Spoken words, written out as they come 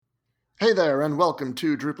Hey there, and welcome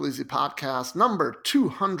to DrupalEasy Podcast number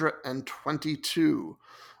 222.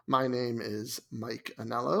 My name is Mike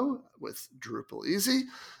Anello with DrupalEasy,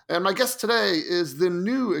 and my guest today is the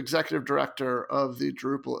new executive director of the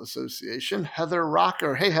Drupal Association, Heather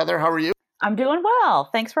Rocker. Hey, Heather, how are you? I'm doing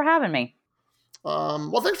well. Thanks for having me.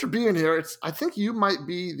 Well, thanks for being here. I think you might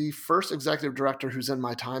be the first executive director who's in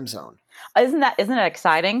my time zone. Isn't it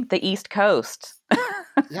exciting? The East Coast.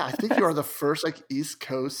 Yeah, I think you are the first East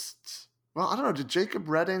Coast. Well, I don't know. Did Jacob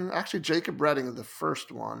Redding is the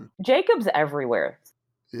first one. Jacob's everywhere.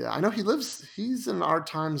 Yeah, I know he's in our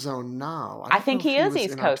time zone now. I think he is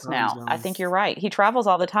East Coast now. I think you're right. He travels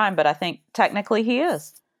all the time, but I think technically he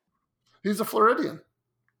is. He's a Floridian.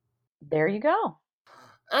 There you go.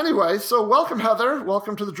 Anyway, so welcome, Heather.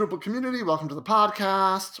 Welcome to the Drupal community. Welcome to the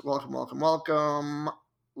podcast. Welcome.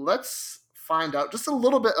 Let's find out just a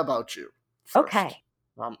little bit about you first. Okay.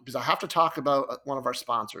 Because I have to talk about one of our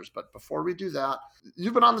sponsors. But before we do that,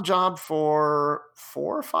 you've been on the job for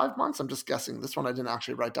 4 or 5 months. I'm just guessing. This one I didn't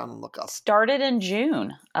actually write down and look up. Started in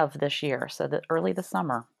June of this year, so early the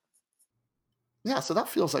summer. Yeah, so that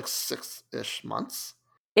feels like 6-ish months.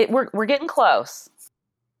 We're getting close.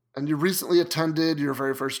 And you recently attended your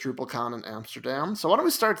very first DrupalCon in Amsterdam. So why don't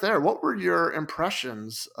we start there? What were your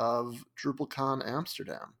impressions of DrupalCon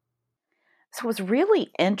Amsterdam? So it was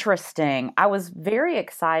really interesting. I was very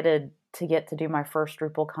excited to get to do my first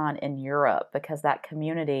DrupalCon in Europe because that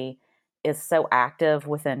community is so active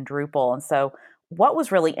within Drupal. And so what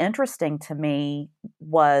was really interesting to me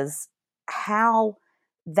was how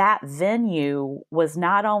that venue was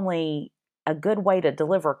not only a good way to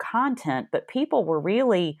deliver content, but people were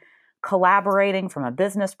really collaborating from a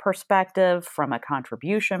business perspective, from a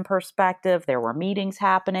contribution perspective. There were meetings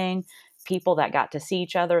happening, people that got to see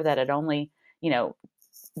each other that had only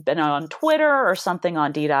been on Twitter or something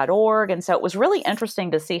on d.org. And so it was really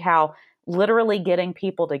interesting to see how literally getting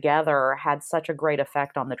people together had such a great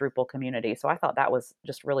effect on the Drupal community. So I thought that was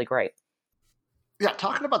just really great. Yeah,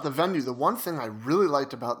 talking about the venue, the one thing I really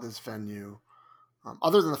liked about this venue,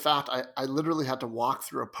 other than the fact I literally had to walk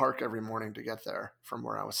through a park every morning to get there from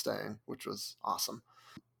where I was staying, which was awesome.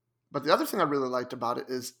 But the other thing I really liked about it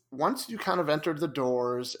is once you kind of entered the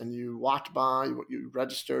doors and you walked by, you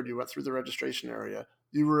registered, you went through the registration area,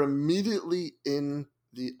 you were immediately in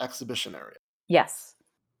the exhibition area. Yes.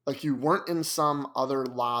 Like you weren't in some other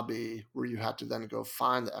lobby where you had to then go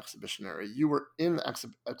find the exhibition area. You were in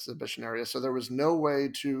the exhibition area, so there was no way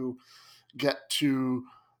to get to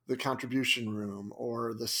the contribution room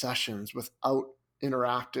or the sessions without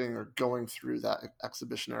interacting or going through that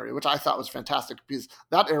exhibition area, which I thought was fantastic because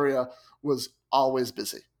that area was always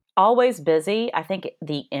busy. Always busy. I think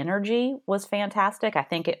the energy was fantastic. I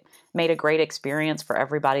think it made a great experience for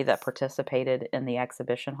everybody that participated in the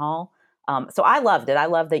exhibition hall. So I loved it. I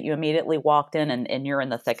love that you immediately walked in and you're in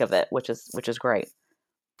the thick of it, which is great.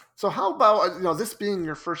 So how about, this being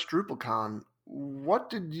your first DrupalCon, what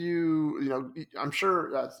did I'm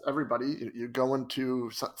sure as everybody, you go into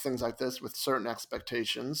things like this with certain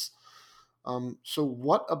expectations. So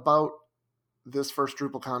what about this first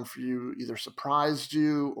DrupalCon for you either surprised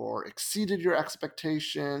you or exceeded your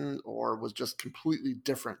expectation or was just completely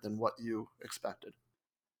different than what you expected?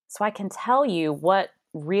 So I can tell you what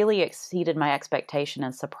really exceeded my expectation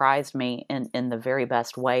and surprised me in the very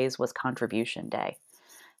best ways was Contribution Day.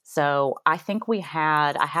 So I think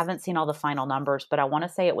I haven't seen all the final numbers, but I want to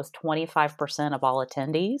say it was 25% of all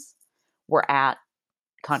attendees were at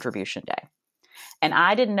Contribution Day. And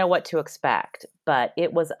I didn't know what to expect, but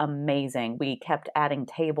it was amazing. We kept adding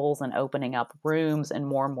tables and opening up rooms and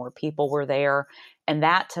more people were there. And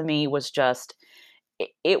that to me was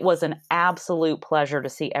it was an absolute pleasure to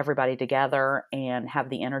see everybody together and have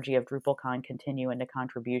the energy of DrupalCon continue into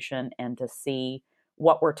Contribution and to see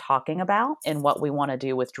what we're talking about and what we want to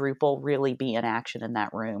do with Drupal really be in action in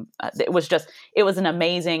that room. It was an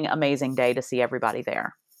amazing, amazing day to see everybody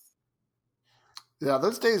there. Yeah,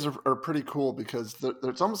 those days are pretty cool because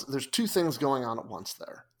there's two things going on at once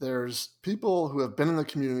there. There's people who have been in the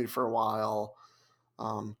community for a while,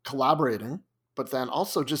 collaborating, but then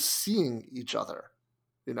also just seeing each other,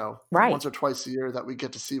 right. Once or twice a year that we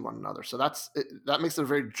get to see one another. So that makes it a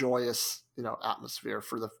very joyous, atmosphere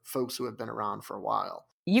for the folks who have been around for a while.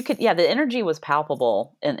 The energy was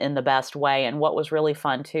palpable in the best way. And what was really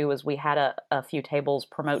fun too is we had a few tables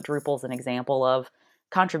promote Drupal as an example of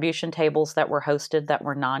contribution tables that were hosted that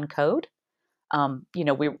were non-code.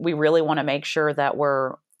 We really want to make sure that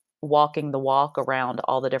we're walking the walk around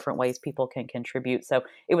all the different ways people can contribute. So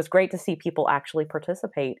it was great to see people actually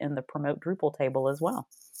participate in the Promote Drupal table as well.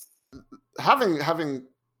 Having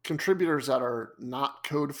contributors that are not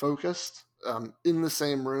code focused in the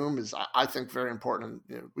same room is, I think, very important.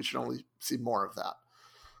 And we should only see more of that.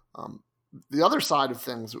 The other side of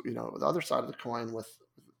things, the other side of the coin with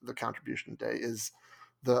the contribution day is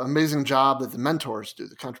the amazing job that the mentors do,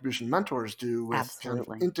 the contribution mentors do with Absolutely.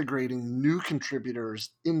 kind of integrating new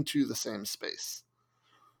contributors into the same space.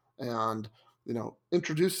 And,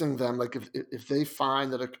 introducing them, like if they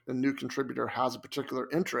find that a new contributor has a particular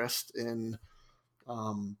interest in,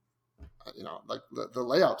 like the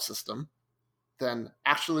layout system, then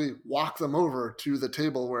actually walk them over to the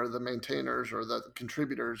table where the maintainers or the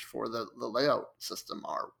contributors for the layout system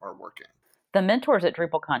are working. The mentors at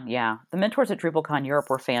DrupalCon, the mentors at DrupalCon Europe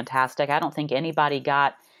were fantastic. I don't think anybody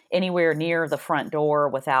got anywhere near the front door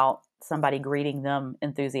without somebody greeting them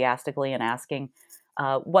enthusiastically and asking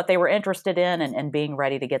what they were interested in and being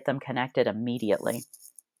ready to get them connected immediately.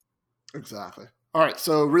 Exactly. All right,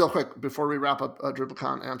 so real quick, before we wrap up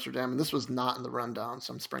DrupalCon Amsterdam, and this was not in the rundown,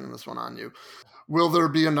 so I'm springing this one on you. Will there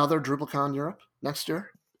be another DrupalCon Europe next year?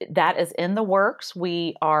 That is in the works.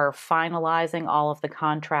 We are finalizing all of the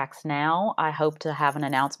contracts now. I hope to have an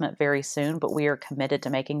announcement very soon, but we are committed to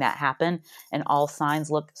making that happen, and all signs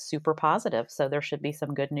look super positive. So there should be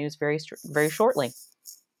some good news very shortly.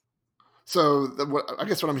 So I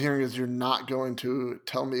guess what I'm hearing is you're not going to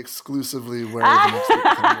tell me exclusively where the next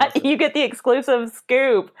DrupalCon is. You get the exclusive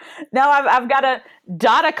scoop. Now I've got to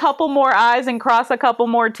dot a couple more I's and cross a couple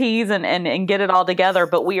more T's and get it all together.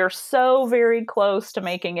 But we are so very close to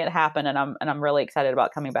making it happen, and I'm really excited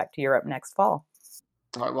about coming back to Europe next fall.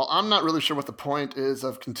 All right. Well, I'm not really sure what the point is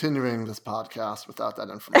of continuing this podcast without that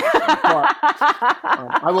information. But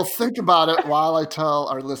I will think about it while I tell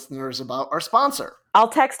our listeners about our sponsor. I'll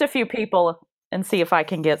text a few people and see if I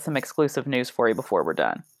can get some exclusive news for you before we're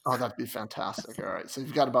done. Oh, that'd be fantastic. All right. So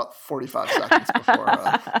you've got about 45 seconds before.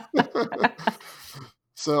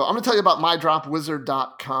 So I'm going to tell you about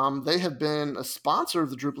mydropwizard.com. They have been a sponsor of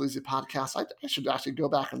the DrupalEasy podcast. I should actually go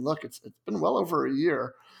back and look. It's been well over a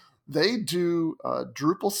year. They do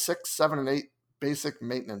Drupal 6, 7, and 8 basic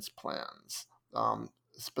maintenance plans.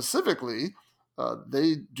 Specifically,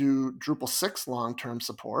 they do Drupal 6 long-term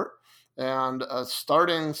support. And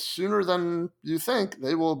starting sooner than you think,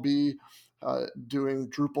 they will be doing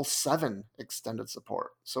Drupal 7 extended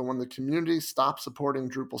support. So when the community stops supporting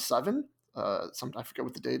Drupal 7, I forget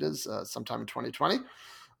what the date is, sometime in 2020,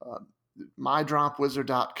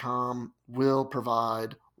 mydropwizard.com will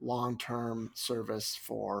provide long-term service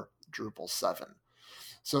for Drupal 7.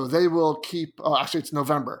 So they will keep, actually it's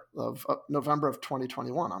November of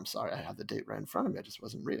 2021. I'm sorry, I had the date right in front of me. I just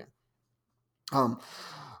wasn't reading.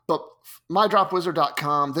 But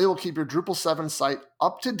mydropwizard.com, they will keep your Drupal 7 site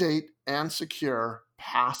up to date and secure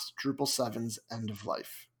past Drupal 7's end of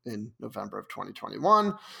life in November of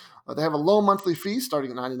 2021. They have a low monthly fee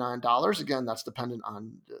starting at $99. Again, that's dependent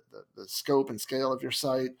on the scope and scale of your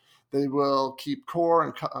site. They will keep core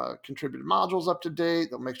and contributed modules up to date.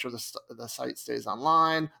 They'll make sure the site stays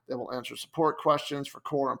online. They will answer support questions for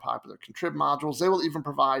core and popular contrib modules. They will even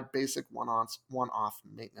provide basic one-off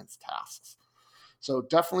maintenance tasks. So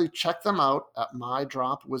definitely check them out at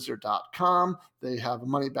mydropwizard.com. They have a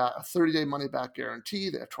 30-day money-back guarantee.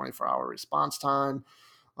 They have 24-hour response time.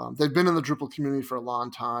 They've been in the Drupal community for a long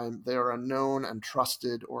time. They are a known and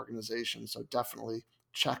trusted organization, so definitely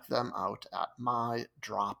check them out at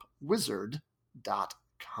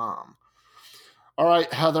mydropwizard.com. All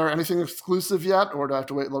right, Heather, anything exclusive yet, or do I have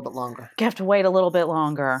to wait a little bit longer? You have to wait a little bit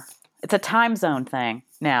longer. It's a time zone thing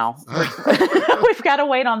now. We've got to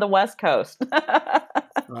wait on the West Coast.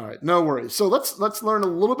 All right, no worries. So let's learn a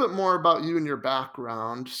little bit more about you and your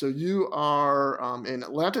background. So you are in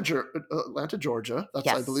Atlanta, Georgia. That's,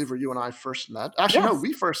 yes, I believe, where you and I first met. Actually, yes. No,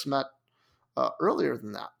 we first met earlier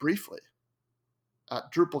than that, briefly,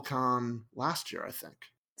 at DrupalCon last year, I think.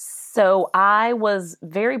 So I was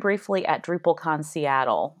very briefly at DrupalCon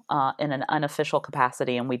Seattle in an unofficial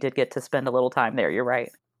capacity, and we did get to spend a little time there. You're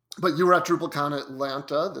right. But you were at DrupalCon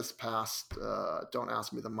Atlanta this past, don't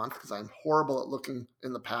ask me the month because I'm horrible at looking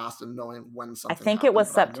in the past and knowing when something happened. I think it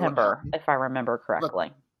was September, if I remember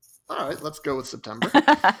correctly. All right, let's go with September.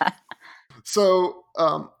 So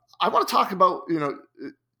I want to talk about,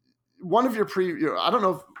 one of your I don't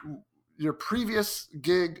know if your previous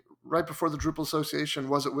gig right before the Drupal Association,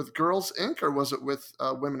 was it with Girls Inc. or was it with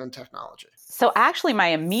Women in Technology? So actually my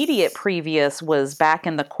immediate previous was back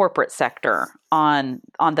in the corporate sector on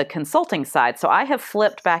the consulting side. So I have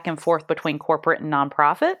flipped back and forth between corporate and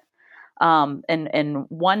nonprofit. And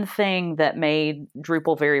one thing that made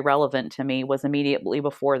Drupal very relevant to me was immediately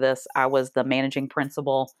before this, I was the managing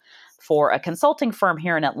principal for a consulting firm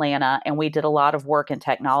here in Atlanta, and we did a lot of work in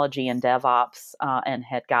technology and DevOps and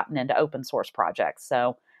had gotten into open source projects.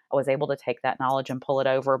 So I was able to take that knowledge and pull it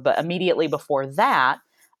over. But immediately before that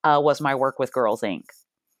was my work with Girls Inc.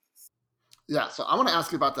 Yeah, so I want to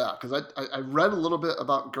ask you about that because I read a little bit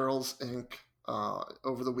about Girls Inc.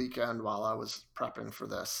 Over the weekend while I was prepping for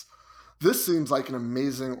this. This seems like an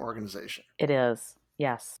amazing organization. It is,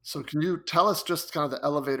 yes. So can you tell us just kind of the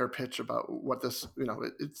elevator pitch about what this,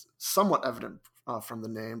 it's somewhat evident from the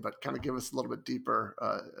name, but kind of give us a little bit deeper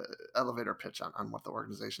elevator pitch on what the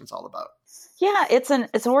organization is all about. Yeah, it's an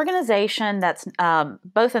organization that's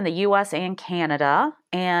both in the U.S. and Canada,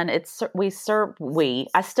 and it's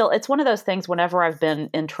one of those things. Whenever I've been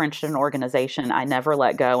entrenched in an organization, I never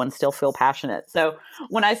let go and still feel passionate. So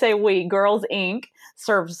when I say we, Girls Inc.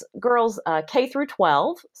 serves girls K through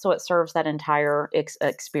 12, so it serves that entire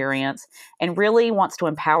experience, and really wants to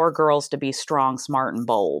empower girls to be strong, smart, and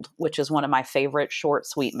bold, which is one of my favorite short,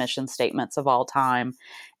 sweet mission statements of all time.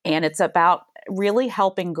 And it's about really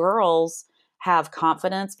helping girls have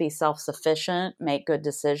confidence, be self-sufficient, make good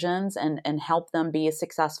decisions, and help them be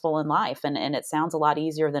successful in life. And it sounds a lot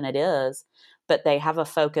easier than it is, but they have a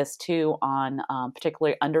focus too on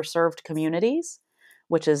particularly underserved communities,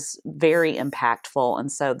 which is very impactful.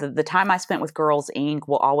 And so the time I spent with Girls Inc.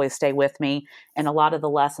 will always stay with me. And a lot of the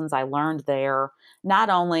lessons I learned there, not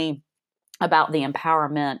only about the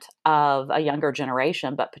empowerment of a younger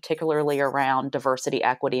generation, but particularly around diversity,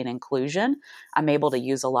 equity, and inclusion, I'm able to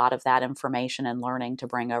use a lot of that information and learning to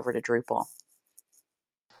bring over to Drupal.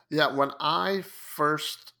 Yeah, when I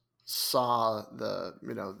first saw the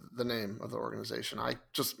name of the organization, I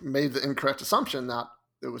just made the incorrect assumption that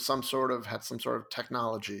it was had some sort of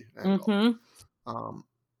technology angle. Mm-hmm.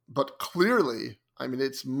 But clearly, I mean,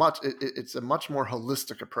 it's a much more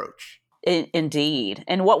holistic approach. Indeed.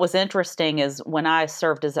 And what was interesting is when I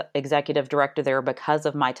served as executive director there, because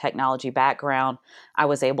of my technology background, I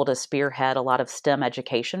was able to spearhead a lot of STEM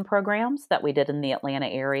education programs that we did in the Atlanta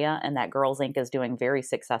area, and that Girls Inc. is doing very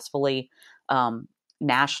successfully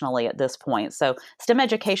nationally at this point. So STEM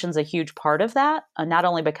education is a huge part of that, not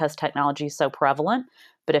only because technology is so prevalent,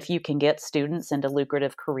 but if you can get students into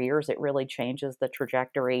lucrative careers, it really changes the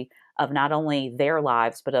trajectory of not only their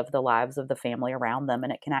lives, but of the lives of the family around them.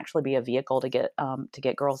 And it can actually be a vehicle to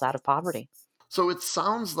get girls out of poverty. So it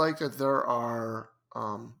sounds like that there are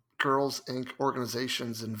Girls Inc.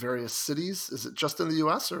 organizations in various cities. Is it just in the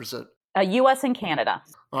U.S. or is it? U.S. and Canada.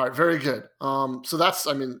 All right, very good. So that's,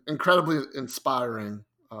 I mean, incredibly inspiring.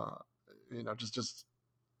 Just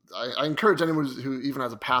I encourage anyone who even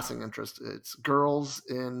has a passing interest. It's Girls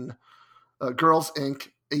Inc.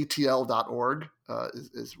 ATL.org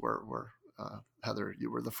is where Heather,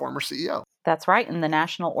 you were the former CEO. That's right, and the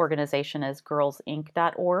national organization is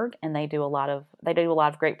girlsinc.org, and they do a lot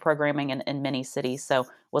of great programming in many cities. So,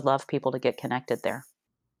 would love people to get connected there.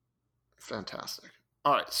 Fantastic.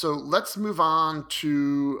 All right, so let's move on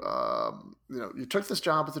to you took this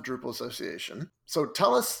job at the Drupal Association. So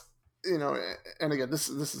tell us, and again, this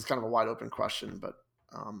is kind of a wide open question, but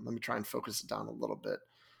let me try and focus it down a little bit.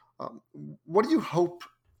 What do you hope?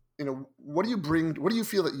 What do you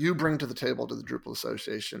feel that you bring to the table to the Drupal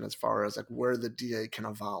Association as far as like where the DA can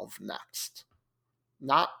evolve next?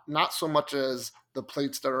 Not so much as the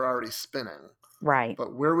plates that are already spinning, right?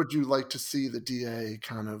 But where would you like to see the DA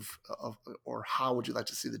or how would you like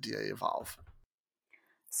to see the DA evolve?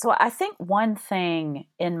 So I think one thing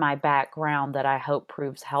in my background that I hope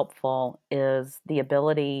proves helpful is the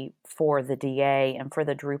ability for the DA and for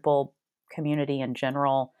the Drupal community in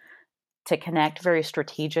general to connect very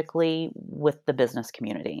strategically with the business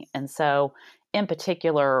community. And so, in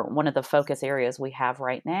particular, one of the focus areas we have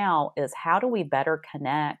right now is how do we better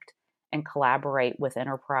connect and collaborate with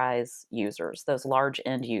enterprise users, those large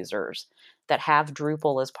end users that have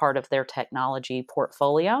Drupal as part of their technology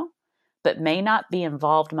portfolio, but may not be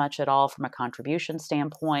involved much at all from a contribution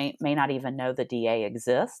standpoint, may not even know the DA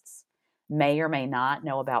exists, may or may not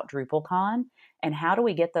know about DrupalCon. And how do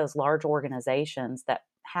we get those large organizations that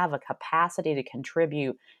have a capacity to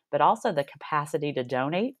contribute, but also the capacity to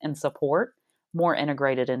donate and support more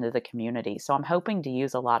integrated into the community? So I'm hoping to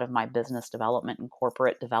use a lot of my business development and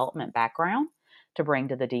corporate development background to bring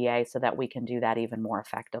to the DA so that we can do that even more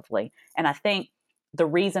effectively. And I think the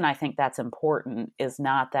reason I think that's important is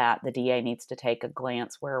not that the DA needs to take a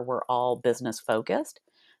glance where we're all business focused,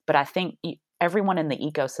 but I think everyone in the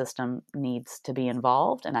ecosystem needs to be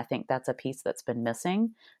involved. And I think that's a piece that's been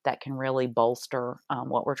missing that can really bolster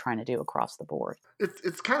what we're trying to do across the board.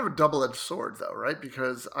 It's kind of a double-edged sword though, right?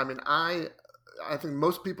 Because I mean, I think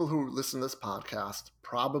most people who listen to this podcast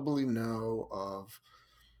probably know of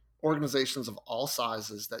organizations of all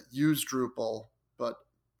sizes that use Drupal, but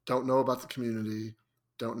don't know about the community,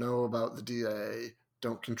 don't know about the DA,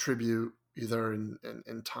 don't contribute either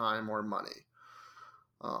in time or money.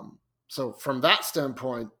 So from that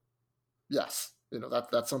standpoint, yes,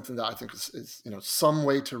 that's something that I think is some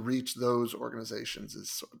way to reach those organizations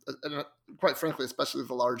is, and quite frankly, especially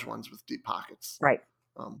the large ones with deep pockets, Right.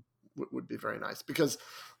 Would be very nice, because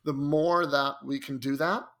the more that we can do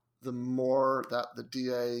that, the more that the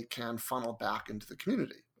DA can funnel back into the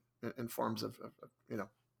community in forms of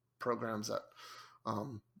programs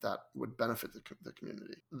that would benefit the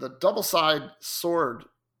community. The double-sided sword,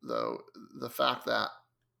 though, the fact that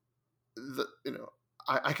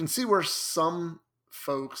I can see where some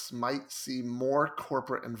folks might see more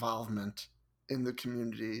corporate involvement in the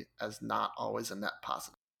community as not always a net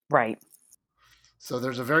positive. Right. So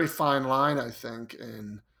there's a very fine line, I think,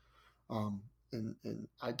 in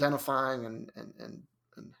identifying and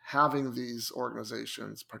having these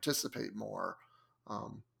organizations participate more,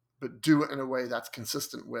 but do it in a way that's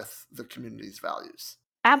consistent with the community's values.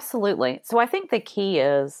 Absolutely. So I think the key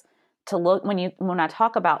is to look when I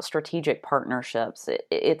talk about strategic partnerships,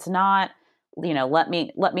 it's not, let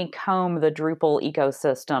me comb the Drupal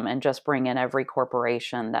ecosystem and just bring in every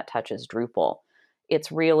corporation that touches Drupal.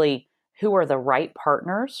 It's really who are the right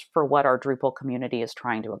partners for what our Drupal community is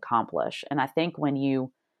trying to accomplish. And I think when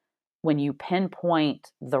you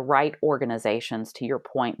pinpoint the right organizations, to your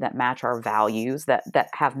point, that match our values, that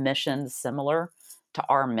have missions similar to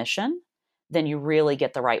our mission, then you really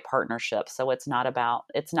get the right partnership. So it's not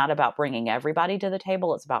about bringing everybody to the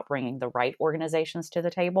table. It's about bringing the right organizations to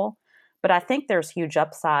the table. But I think there's huge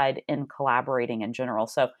upside in collaborating in general.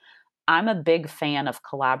 So I'm a big fan of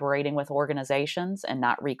collaborating with organizations and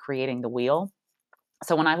not recreating the wheel.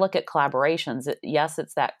 So when I look at collaborations, yes,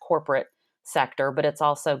 it's that corporate sector, but it's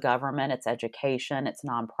also government, it's education, it's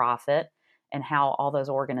nonprofit, and how all those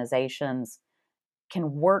organizations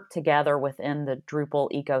can work together within the Drupal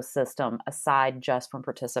ecosystem aside just from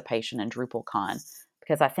participation in DrupalCon.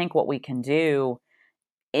 Because I think what we can do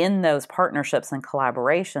in those partnerships and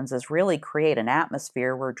collaborations is really create an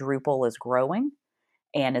atmosphere where Drupal is growing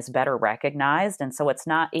and is better recognized. And so it's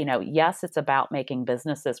not, yes, it's about making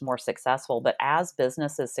businesses more successful, but as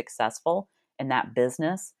business is successful and that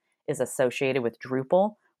business is associated with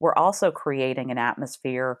Drupal, we're also creating an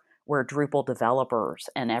atmosphere where Drupal developers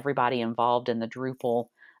and everybody involved in the Drupal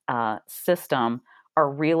system are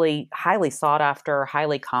really highly sought after,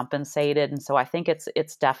 highly compensated. And so I think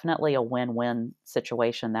it's definitely a win-win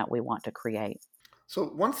situation that we want to create. So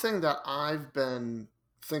one thing that I've been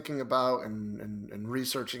thinking about and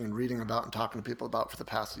researching and reading about and talking to people about for the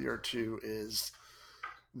past year or two is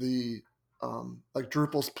the like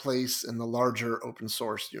Drupal's place in the larger open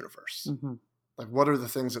source universe. Mm-hmm. Like, what are the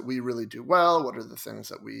things that we really do well? What are the things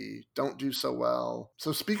that we don't do so well?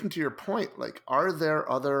 So speaking to your point, like, are there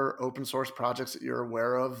other open source projects that you're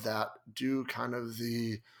aware of that do kind of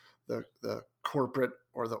the corporate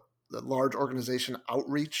or the large organization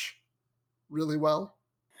outreach really well?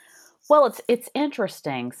 Well, it's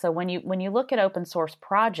interesting. So when you look at open source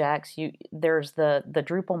projects, there's the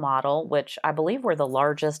Drupal model, which I believe we're the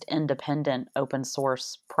largest independent open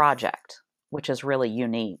source project, which is really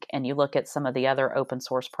unique. And you look at some of the other open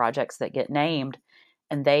source projects that get named,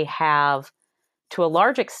 and they have, to a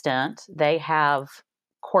large extent, they have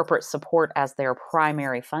corporate support as their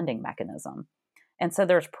primary funding mechanism. And so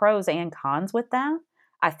there's pros and cons with that.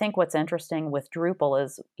 I think what's interesting with Drupal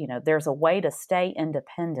is, there's a way to stay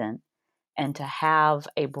independent and to have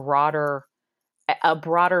a broader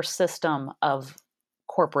system of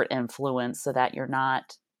corporate influence so that you're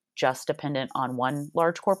not just dependent on one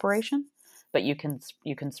large corporation, but you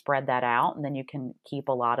can spread that out, and then you can keep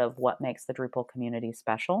a lot of what makes the Drupal community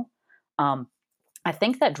special. I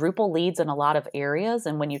think that Drupal leads in a lot of areas,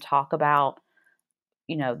 and when you talk about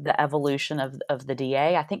the evolution of the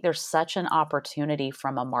DA, I think there's such an opportunity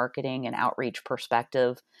from a marketing and outreach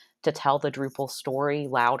perspective to tell the Drupal story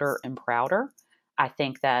louder and prouder. I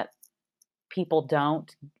think that people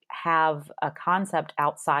don't have a concept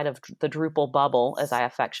outside of the Drupal bubble, as I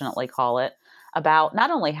affectionately call it, about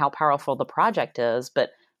not only how powerful the project is,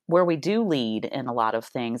 but where we do lead in a lot of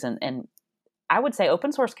things. And I would say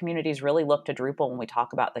open source communities really look to Drupal when we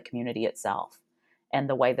talk about the community itself and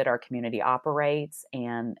the way that our community operates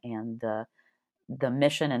and the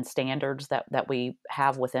mission and standards that we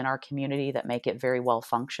have within our community that make it very well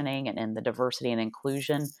functioning, and the diversity and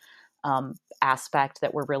inclusion aspect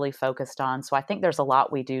that we're really focused on. So I think there's a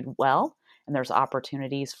lot we do well, and there's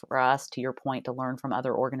opportunities for us, to your point, to learn from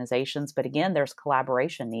other organizations. But again, there's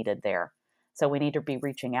collaboration needed there. So we need to be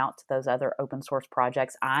reaching out to those other open source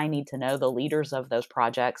projects. I need to know the leaders of those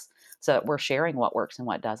projects so that we're sharing what works and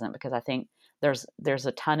what doesn't, because I think there's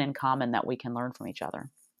a ton in common that we can learn from each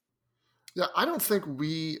other. Yeah, I don't think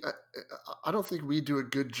we do a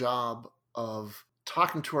good job of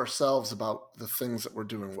talking to ourselves about the things that we're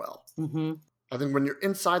doing well. Mm-hmm. I think when you're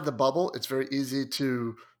inside the bubble, it's very easy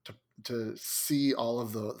to to see all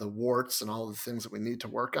of the warts and all of the things that we need to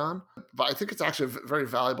work on. But I think it's actually a very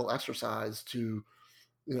valuable exercise to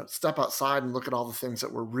step outside and look at all the things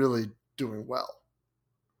that we're really doing well.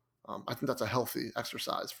 I think that's a healthy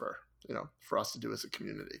exercise for us to do as a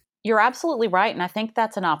community. You're absolutely right. And I think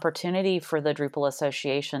that's an opportunity for the Drupal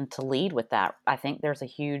Association to lead with that. I think there's a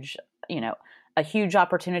huge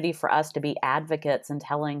opportunity for us to be advocates and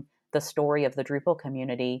telling the story of the Drupal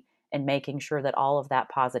community and making sure that all of that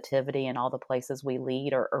positivity and all the places we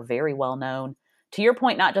lead are very well known. To your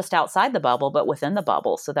point, not just outside the bubble, but within the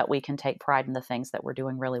bubble, so that we can take pride in the things that we're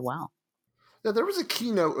doing really well. Yeah, there was a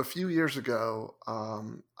keynote a few years ago.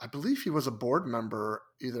 I believe he was a board member,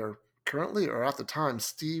 either currently or at the time.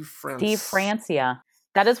 Steve Francia.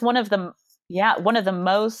 That is one of the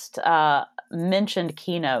most mentioned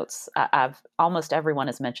keynotes. I've almost everyone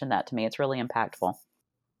has mentioned that to me. It's really impactful.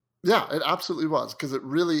 Yeah, it absolutely was, because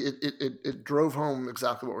it drove home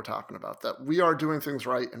exactly what we're talking about. That we are doing things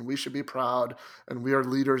right, and we should be proud, and we are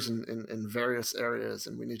leaders in various areas,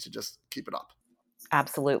 and we need to just keep it up.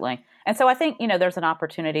 Absolutely. And so I think, there's an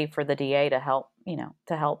opportunity for the DA to help,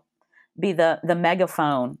 to help be the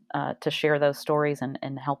megaphone to share those stories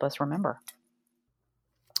and help us remember.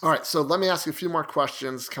 All right, so let me ask you a few more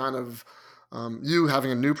questions, kind of you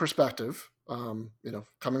having a new perspective,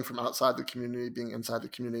 coming from outside the community, being inside the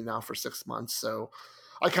community now for 6 months. So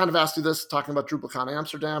I kind of asked you this talking about DrupalCon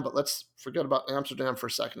Amsterdam, but let's forget about Amsterdam for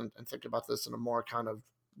a second and think about this in a more kind of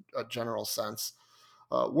a general sense.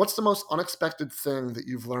 What's the most unexpected thing that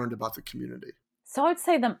you've learned about the community? So I would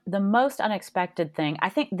say the most unexpected thing, I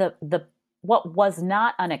think the what was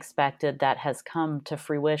not unexpected that has come to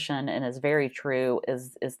fruition and is very true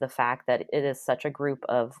is the fact that it is such a group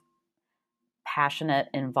of passionate,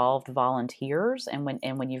 involved volunteers. And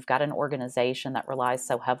when you've got an organization that relies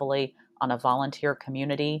so heavily on a volunteer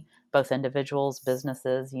community, both individuals,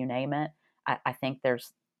 businesses, you name it, I think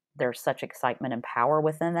there's such excitement and power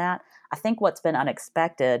within that. I think what's been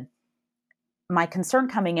unexpected, my concern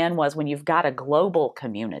coming in was when you've got a global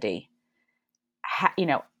community,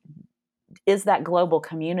 is that global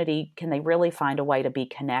community, can they really find a way to be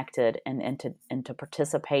connected and to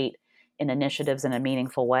participate in initiatives in a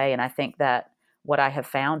meaningful way? And I think that what I have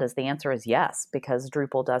found is the answer is yes, because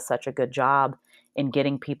Drupal does such a good job in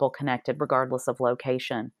getting people connected regardless of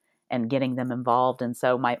location and getting them involved. And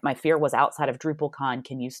so my fear was, outside of DrupalCon,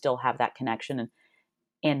 can you still have that connection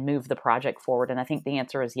and move the project forward? And I think the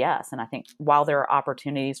answer is yes. And I think while there are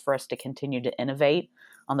opportunities for us to continue to innovate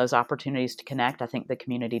on those opportunities to connect, I think the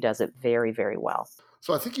community does it very, very well.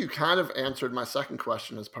 So I think you kind of answered my second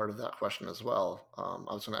question as part of that question as well.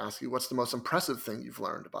 I was going to ask you, what's the most impressive thing you've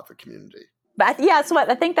learned about the community? But yeah, so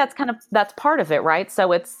I think that's part of it, right?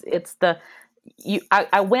 So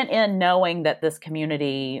I went in knowing that this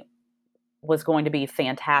community was going to be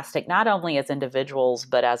fantastic, not only as individuals,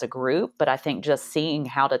 but as a group. But I think just seeing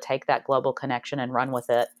how to take that global connection and run with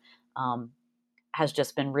it has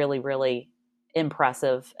just been really, really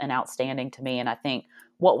impressive and outstanding to me. And I think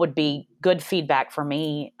what would be good feedback for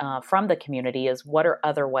me from the community is, what are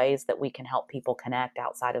other ways that we can help people connect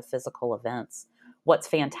outside of physical events? What's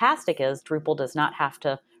fantastic is Drupal does not have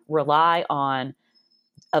to rely on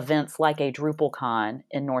events like a DrupalCon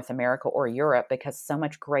in North America or Europe, because so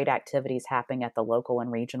much great activities happening at the local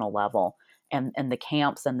and regional level, and the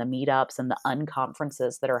camps and the meetups and the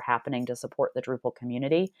unconferences that are happening to support the Drupal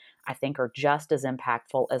community, I think are just as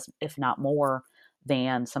impactful as, if not more,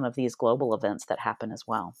 than some of these global events that happen as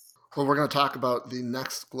well. Well, we're going to talk about the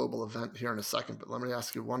next global event here in a second, but let me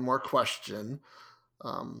ask you one more question.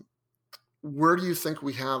 Where do you think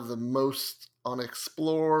we have the most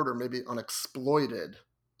unexplored, or maybe unexploited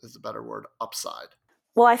is a better word, upside?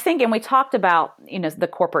 Well, I think, and we talked about, the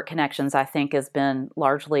corporate connections, I think, has been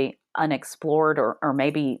largely unexplored, or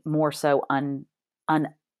maybe more so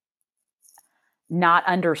not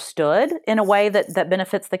understood in a way that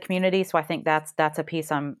benefits the community. So I think that's a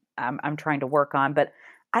piece I'm trying to work on. But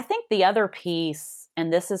I think the other piece,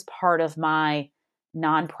 and this is part of my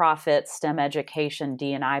nonprofit STEM education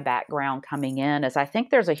D&I background coming in, is I think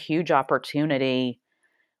there's a huge opportunity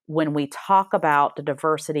when we talk about the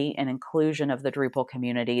diversity and inclusion of the Drupal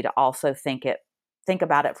community to also think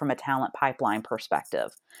about it from a talent pipeline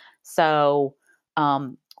perspective. So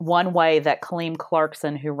one way that Kaleem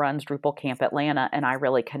Clarkson, who runs Drupal Camp Atlanta, and I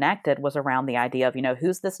really connected was around the idea of,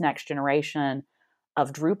 who's this next generation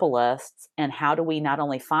of Drupalists, and how do we not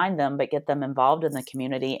only find them, but get them involved in the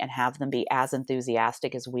community and have them be as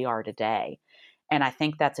enthusiastic as we are today. And I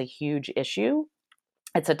think that's a huge issue.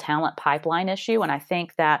 It's a talent pipeline issue. And I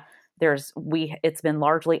think that it's been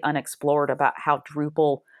largely unexplored about how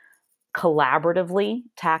Drupal collaboratively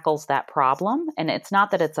tackles that problem. And it's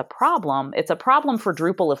not that it's a problem. It's a problem for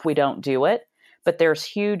Drupal if we don't do it, but there's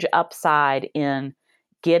huge upside in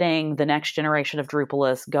getting the next generation of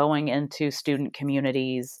Drupalists going into student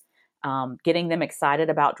communities, getting them excited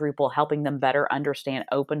about Drupal, helping them better understand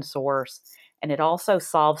open source. And it also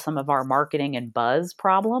solves some of our marketing and buzz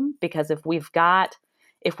problem, because if we've got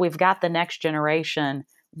the next generation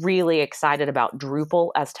really excited about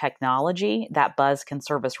Drupal as technology, that buzz can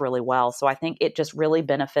serve us really well. So I think it just really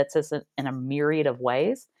benefits us in a myriad of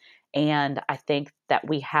ways. And I think that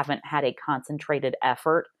we haven't had a concentrated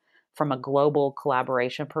effort from a global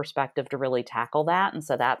collaboration perspective to really tackle that. And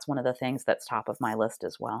so that's one of the things that's top of my list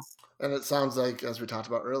as well. And it sounds like, as we talked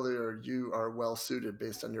about earlier, you are well suited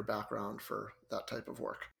based on your background for that type of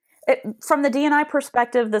work. From the D&I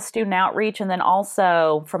perspective, the student outreach, and then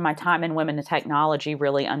also from my time in women in technology,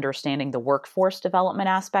 really understanding the workforce development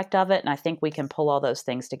aspect of it. And I think we can pull all those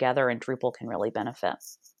things together and Drupal can really benefit.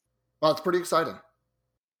 Well, it's pretty exciting.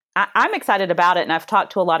 I'm excited about it, and I've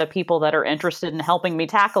talked to a lot of people that are interested in helping me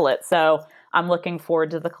tackle it. So I'm looking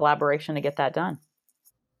forward to the collaboration to get that done.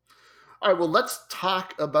 All right, well, let's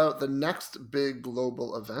talk about the next big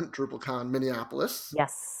global event, DrupalCon Minneapolis.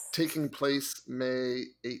 Yes. Taking place May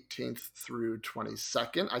 18th through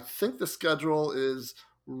 22nd. I think the schedule is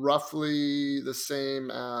roughly the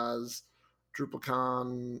same as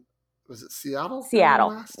DrupalCon, was it Seattle?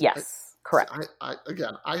 Seattle, yes. Correct.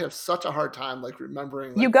 I have such a hard time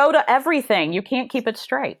remembering. You go to everything. You can't keep it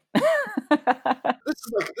straight. This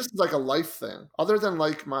is like a life thing. Other than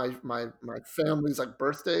my family's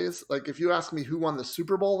birthdays. If you ask me who won the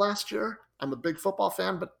Super Bowl last year, I'm a big football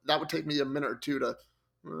fan, but that would take me a minute or two to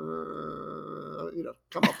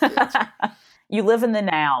come up with the answer. You live in the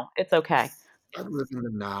now. It's okay. I live in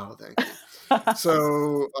the now. Thank you.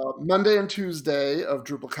 So Monday and Tuesday of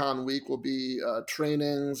DrupalCon week will be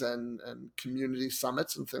trainings and community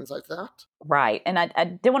summits and things like that. Right. And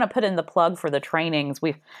I did want to put in the plug for the trainings.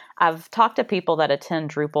 I've talked to people that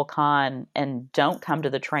attend DrupalCon and don't come to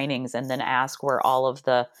the trainings and then ask where all of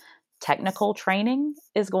the technical training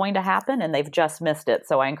is going to happen, and they've just missed it.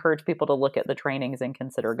 So I encourage people to look at the trainings and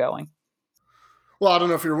consider going. Well, I don't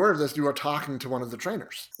know if you're aware of this. You are talking to one of the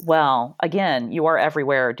trainers. Well, again, you are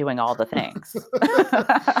everywhere doing all the things.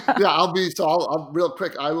 Yeah, I'll real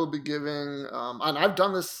quick. I will be giving, and I've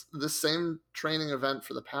done this same training event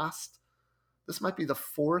for the past. This might be the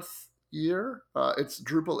 4th year. It's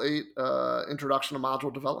Drupal 8 Introduction to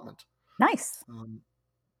Module Development. Nice.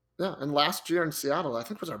 Yeah, and last year in Seattle, I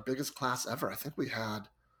think was our biggest class ever. I think we had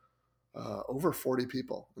over 40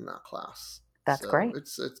 people in that class. That's great.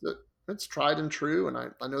 It's tried and true, and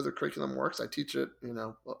I know the curriculum works. I teach it,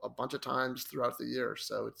 a bunch of times throughout the year.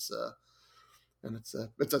 So it's a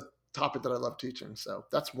topic that I love teaching. So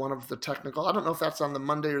that's one of the technical. I don't know if that's on the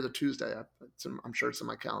Monday or the Tuesday. I'm sure it's in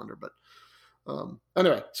my calendar, but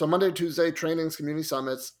anyway. So Monday and Tuesday trainings, community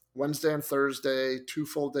summits. Wednesday and Thursday 2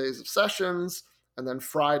 full days of sessions. And then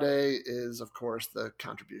Friday is, of course, the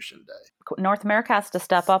contribution day. North America has to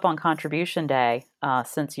step up on contribution day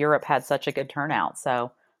since Europe had such a good turnout.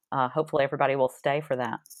 So hopefully everybody will stay for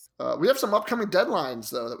that. We have some upcoming deadlines,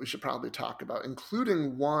 though, that we should probably talk about,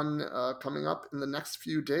 including one coming up in the next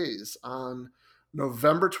few days on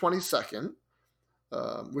November 22nd,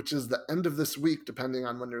 which is the end of this week, depending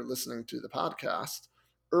on when you're listening to the podcast.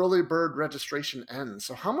 Early bird registration ends.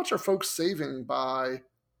 So how much are folks saving by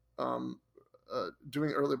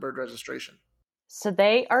doing early bird registration? So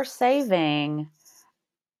they are saving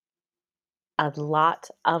a lot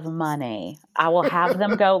of money. I will have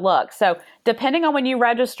them go look. So depending on when you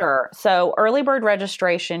register, so early bird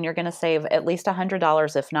registration, you're going to save at least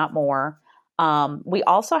 $100, if not more. We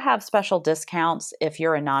also have special discounts if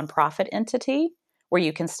you're a nonprofit entity where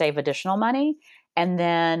you can save additional money. And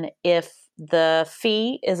then if the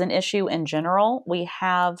fee is an issue in general, we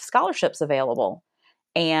have scholarships available.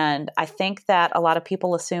 And I think that a lot of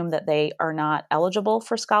people assume that they are not eligible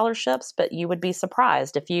for scholarships, but you would be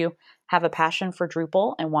surprised if you have a passion for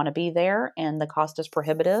Drupal and want to be there and the cost is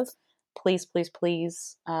prohibitive. Please, please,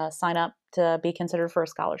 please sign up to be considered for a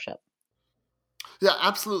scholarship. Yeah,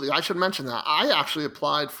 absolutely. I should mention that. I actually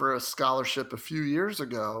applied for a scholarship a few years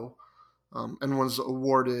ago and was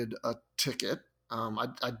awarded a ticket. I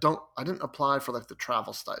didn't apply for the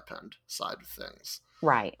travel stipend side of things.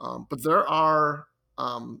 Right. But there are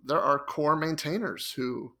core maintainers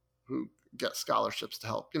who get scholarships to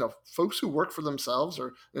help. Folks who work for themselves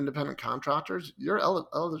or independent contractors, you're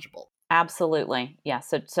eligible. Absolutely. Yeah.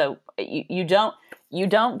 So you don't you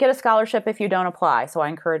don't get a scholarship if you don't apply. So I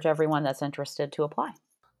encourage everyone that's interested to apply.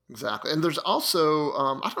 Exactly. And there's also,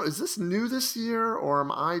 I don't know, is this new this year or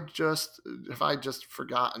have I just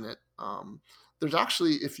forgotten it? There's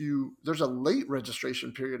actually, there's a late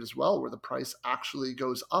registration period as well where the price actually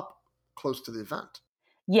goes up close to the event.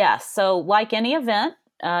 Yes. So like any event,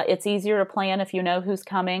 it's easier to plan if you know who's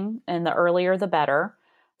coming, and the earlier the better.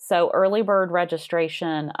 So early bird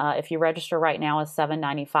registration, if you register right now, is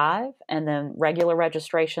 $7.95, and then regular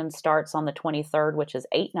registration starts on the 23rd, which is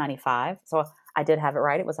 $8.95. So I did have it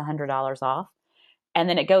right; it was $100 off, and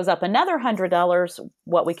then it goes up another $100.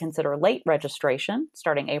 What we consider late registration,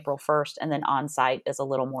 starting April 1st, and then on site is a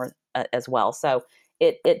little more as well. So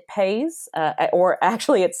it pays, or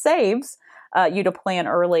actually it saves you to plan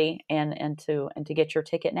early and to get your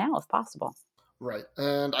ticket now if possible. Right.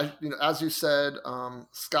 And as you said,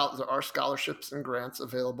 there are scholarships and grants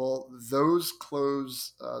available. Those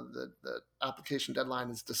close, the application deadline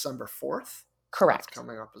is December 4th. Correct. So that's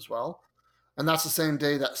coming up as well. And that's the same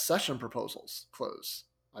day that session proposals close,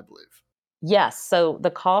 I believe. Yes. So the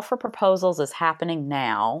call for proposals is happening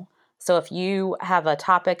now. So if you have a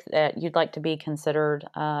topic that you'd like to be considered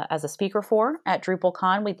as a speaker for at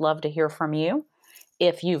DrupalCon, we'd love to hear from you.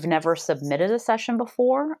 If you've never submitted a session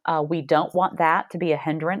before, we don't want that to be a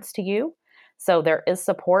hindrance to you. So there is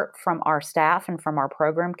support from our staff and from our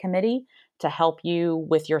program committee to help you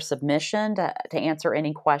with your submission, to answer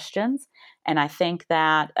any questions. And I think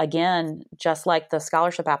that, again, just like the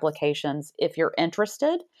scholarship applications, if you're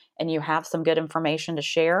interested and you have some good information to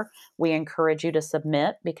share, we encourage you to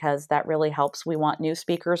submit, because that really helps. We want new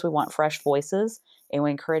speakers, we want fresh voices, and we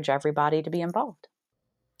encourage everybody to be involved.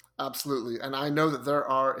 Absolutely. And I know that there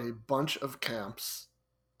are a bunch of camps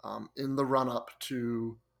in the run-up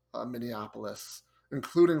to Minneapolis,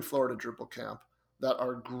 including Florida Drupal Camp, that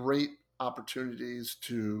are great opportunities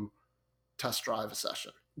to test drive a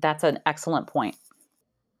session. That's an excellent point.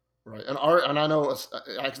 Right. And I know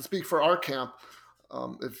I can speak for our camp.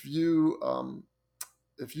 If you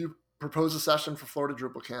propose a session for Florida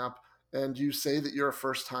Drupal Camp and you say that you're a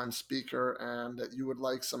first-time speaker and that you would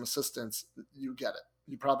like some assistance, you get it.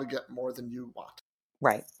 You probably get more than you want.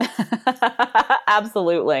 Right.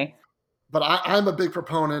 Absolutely. But I'm a big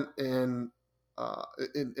proponent in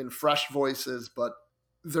fresh voices, but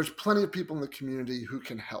there's plenty of people in the community who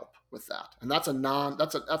can help with that. And that's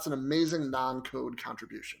an amazing non-code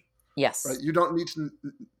contribution. Yes. Right. You don't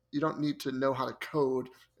need to know how to code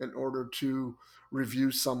in order to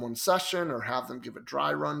review someone's session or have them give a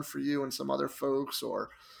dry run for you and some other folks, or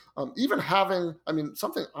even having,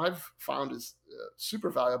 something I've found is super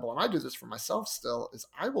valuable, and I do this for myself still, is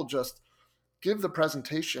I will just give the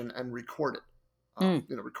presentation and record it.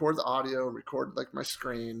 Record the audio, record like my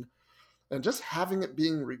screen, and just having it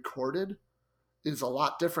being recorded is a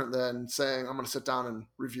lot different than saying I'm going to sit down and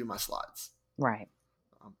review my slides. Right.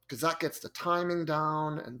 Because that gets the timing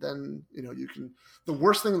down, and then you can. The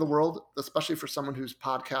worst thing in the world, especially for someone who's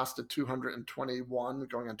podcasted 221,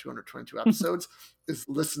 going on 222 episodes, is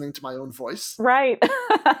listening to my own voice. Right.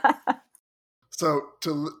 So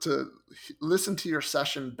to listen to your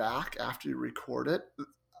session back after you record it,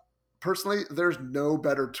 personally, there's no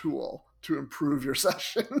better tool to improve your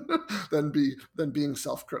session than being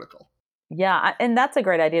self-critical. Yeah, and that's a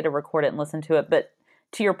great idea to record it and listen to it. But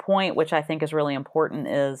to your point, which I think is really important,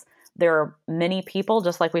 is there are many people,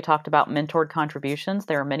 just like we talked about mentored contributions,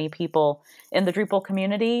 there are many people in the Drupal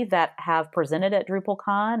community that have presented at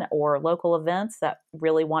DrupalCon or local events that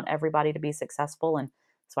really want everybody to be successful. And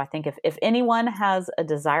so I think if anyone has a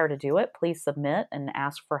desire to do it, please submit and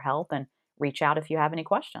ask for help and reach out if you have any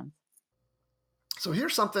questions. So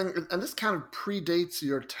here's something, and this kind of predates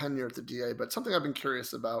your tenure at the DA, but something I've been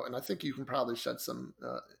curious about, and I think you can probably shed some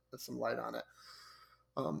light on it.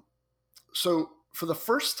 So for the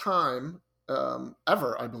first time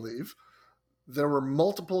ever, I believe, there were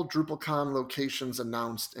multiple DrupalCon locations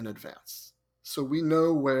announced in advance. So we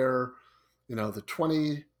know where, the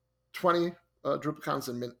 2020 DrupalCon's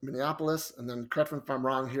in Minneapolis, and then, correct me if I'm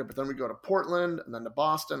wrong here, but then we go to Portland, and then to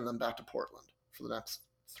Boston, and then back to Portland for the next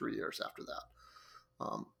 3 years after that.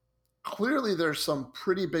 Clearly, there's some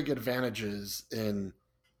pretty big advantages in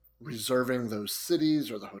reserving those cities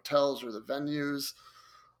or the hotels or the venues.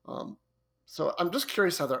 So I'm just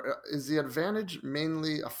curious, Heather, is the advantage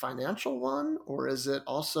mainly a financial one, or is it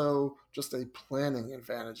also just a planning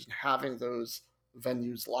advantage in having those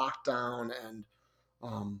venues locked down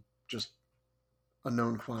and just a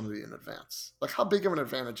known quantity in advance? Like, how big of an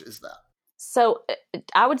advantage is that? So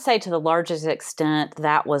I would say to the largest extent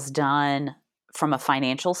that was done from a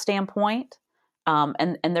financial standpoint.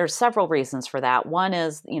 And there's several reasons for that. One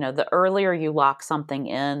is, the earlier you lock something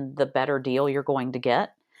in, the better deal you're going to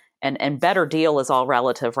get. And better deal is all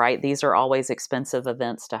relative, right? These are always expensive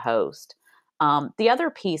events to host. The other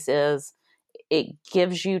piece is it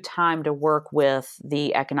gives you time to work with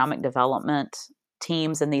the economic development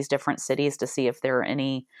teams in these different cities to see if there are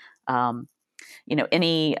any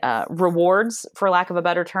rewards, for lack of a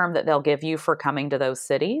better term, that they'll give you for coming to those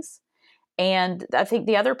cities. And I think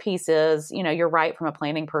the other piece is, you're right from a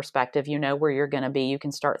planning perspective, where you're going to be. You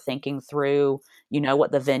can start thinking through,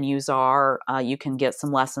 what the venues are. You can get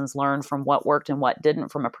some lessons learned from what worked and what didn't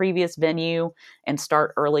from a previous venue and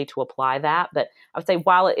start early to apply that. But I would say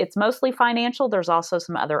while it's mostly financial, there's also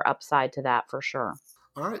some other upside to that for sure.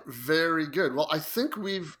 All right. Very good. Well, I think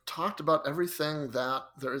we've talked about everything that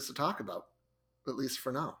there is to talk about, at least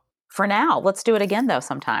for now. For now. Let's do it again, though,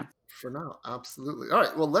 sometime. For now, absolutely. All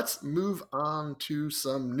right, well, let's move on to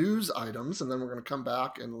some news items, and then we're going to come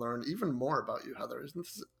back and learn even more about you, Heather. Isn't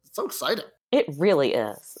this so exciting? It really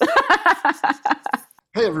is.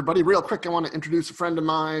 Hey, everybody, real quick, I want to introduce a friend of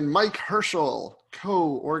mine, Mike Herschel,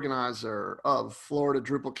 co-organizer of Florida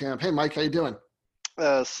Drupal Camp. Hey, Mike, how you doing?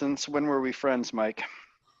 Since when were we friends, Mike?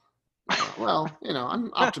 Well,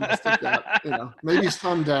 I'm optimistic that, maybe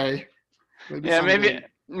someday.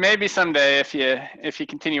 Maybe someday, if you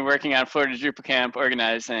continue working on Florida Drupal Camp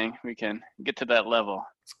organizing, we can get to that level.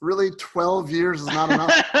 Really, 12 years is not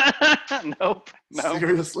enough? Nope.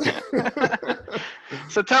 Seriously.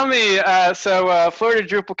 So tell me, Florida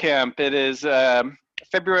Drupal Camp, it is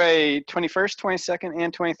February 21st, 22nd,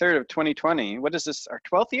 and 23rd of 2020. What is this, our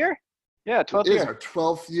 12th year? Yeah, 12th year. It is our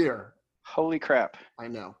 12th year. Holy crap. I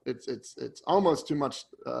know. It's almost too much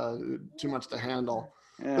to handle.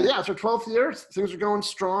 Yeah. But yeah, it's our 12th year. Things are going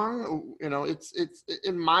strong. It's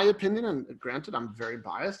in my opinion, and granted, I'm very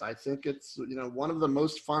biased. I think it's one of the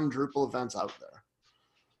most fun Drupal events out there.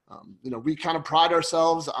 We kind of pride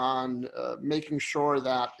ourselves on making sure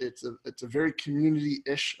that it's a very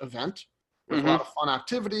community-ish event with a lot of fun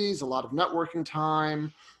activities, a lot of networking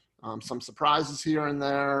time, some surprises here and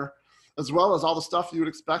there, as well as all the stuff you would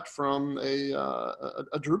expect from a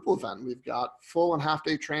Drupal event. We've got full and half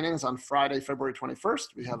day trainings on Friday, February 21st.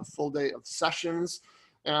 We have a full day of sessions,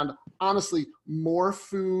 and honestly, more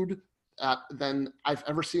food than I've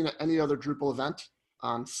ever seen at any other Drupal event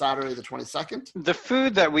on Saturday the 22nd. The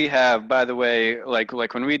food that we have, by the way, like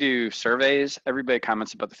when we do surveys, everybody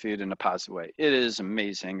comments about the food in a positive way. It is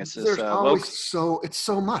amazing. It's There's always it's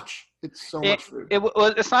so much. It's so much food.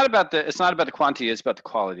 It's not about the quantity. It's about the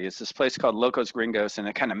quality. It's this place called Locos Gringos, and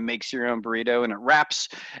it kind of makes your own burrito, and it wraps.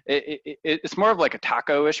 It's more of like a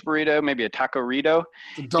taco-ish burrito, maybe a taco-rito.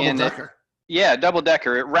 It's a double-decker.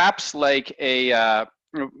 Double-decker. It wraps like a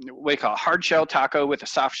what do you call it, hard shell taco with a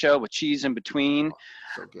soft shell with cheese in between.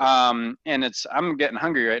 So good. And I'm getting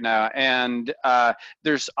hungry right now. And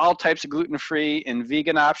there's all types of gluten-free and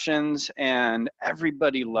vegan options, and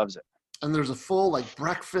everybody loves it. And there's a full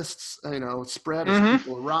breakfast, spread as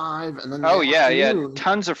people arrive, and then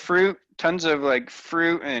tons of fruit,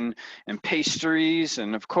 fruit and pastries,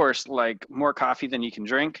 and of course more coffee than you can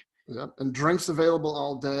drink. Yep, and drinks available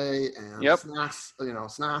all day, and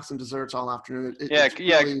snacks and desserts all afternoon.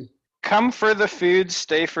 Really... Come for the food,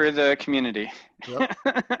 stay for the community. Yep.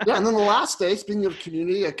 Yeah, and then the last day, speaking of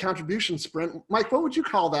community, a contribution sprint. Mike, what would you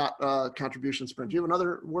call that contribution sprint? Do you have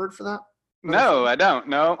another word for that? No, I don't.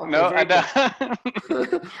 No, I don't.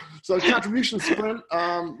 So contribution sprint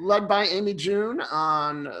led by Amy June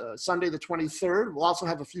on Sunday the 23rd. We'll also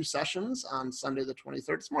have a few sessions on Sunday the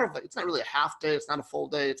 23rd. It's not really a half day. It's not a full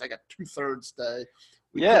day. It's like a 2/3 day.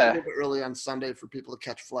 We put a little bit early on Sunday for people to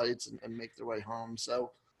catch flights and make their way home.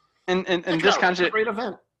 So and this kind of great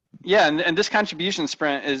event. Yeah, and this contribution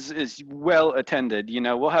sprint is well attended.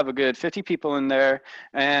 We'll have a good 50 people in there,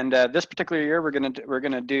 and this particular year we're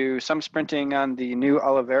gonna do some sprinting on the new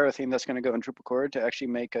Olivera theme that's gonna go in Drupal core to actually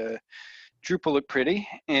make a Drupal look pretty.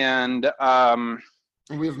 And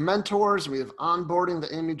we have mentors, we have onboarding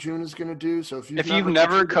that Amy June is gonna do. So if you've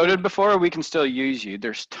never coded before, we can still use you.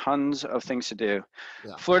 There's tons of things to do.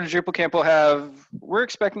 Yeah. Florida Drupal Camp we're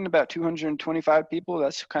expecting about 225 people.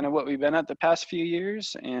 That's kind of what we've been at the past few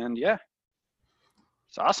years, and yeah,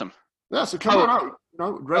 it's awesome. Yeah, so come on out.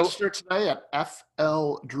 Register today at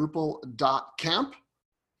fldrupal.camp.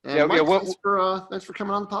 And Mike, thanks for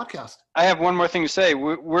coming on the podcast. I have one more thing to say.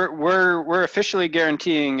 We're officially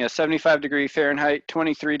guaranteeing a 75 degree Fahrenheit,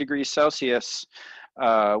 23 degrees Celsius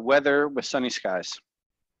weather with sunny skies.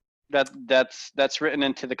 That's written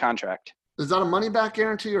into the contract. Is that a money back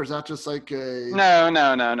guarantee, or is that just like a? No,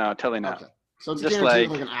 totally not. Okay. So it's just a guarantee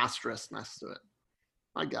with an asterisk next to it.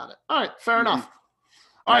 I got it. All right, fair enough.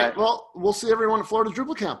 All right. Well, we'll see everyone at Florida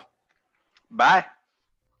Drupal Camp. Bye.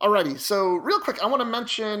 Alrighty. So real quick, I want to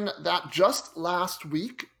mention that just last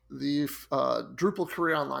week, the Drupal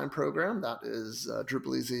Career Online program, that is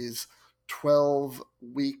DrupalEasy's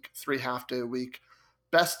 12-week, 3-half-day week,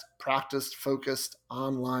 best practice focused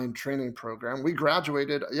online training program. We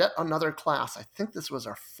graduated yet another class. I think this was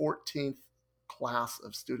our 14th class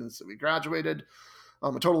of students that we graduated.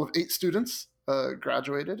 A total of 8 students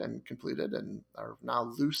graduated and completed and are now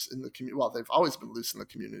loose in the community. Well, they've always been loose in the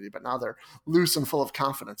community, but now they're loose and full of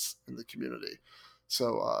confidence in the community.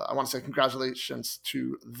 So I want to say congratulations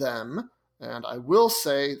to them. And I will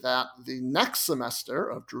say that the next semester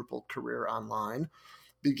of Drupal Career Online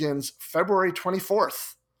begins February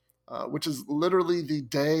 24th, which is literally the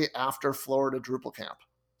day after Florida Drupal Camp.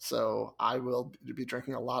 So I will be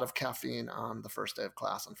drinking a lot of caffeine on the first day of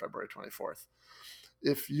class on February 24th.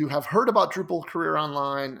 If you have heard about Drupal Career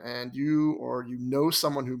Online and you know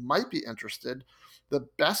someone who might be interested, the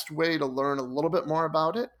best way to learn a little bit more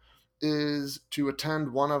about it is to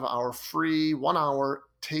attend one of our free 1-hour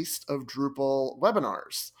Taste of Drupal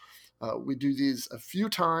webinars. We do these a few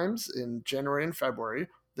times in January and February.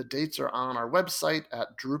 The dates are on our website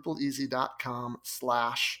at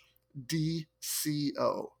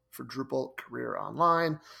DrupalEasy.com/DCO for Drupal Career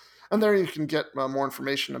Online. And there you can get more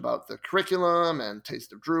information about the curriculum and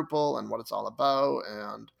Taste of Drupal and what it's all about,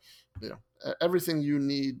 and everything you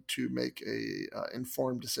need to make a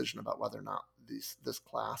informed decision about whether or not this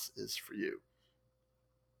class is for you.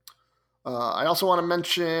 I also want to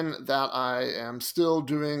mention that I am still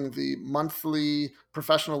doing the monthly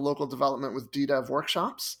professional local development with DDev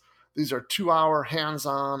workshops. These are 2-hour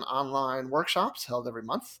hands-on online workshops held every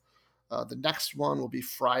month. The next one will be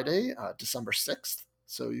Friday, December 6th.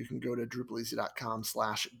 So you can go to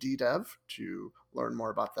DrupalEasy.com/DDev to learn more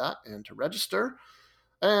about that and to register.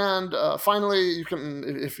 And finally, you can,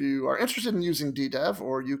 if you are interested in using DDev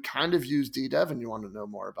or you kind of use DDev and you want to know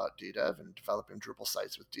more about DDev and developing Drupal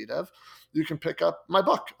sites with DDev, you can pick up my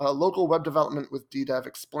book, Local Web Development with DDev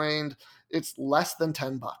Explained. It's less than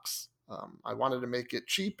 $10. I wanted to make it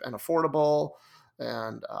cheap and affordable.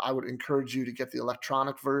 And I would encourage you to get the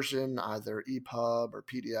electronic version, either EPUB or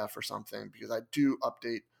PDF or something, because I do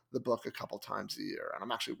update the book a couple times a year. And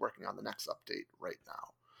I'm actually working on the next update right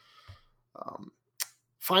now.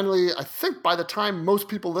 Finally, I think by the time most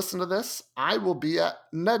people listen to this, I will be at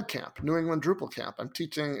NED Camp, New England Drupal Camp. I'm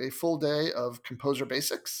teaching a full day of Composer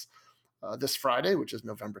Basics this Friday, which is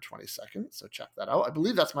November 22nd. So check that out. I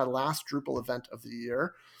believe that's my last Drupal event of the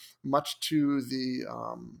year, much to the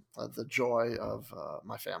joy of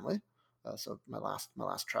my family. So my last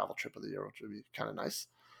travel trip of the year, which would be kind of nice.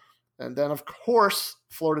 And then, of course,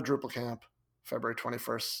 Florida Drupal Camp, February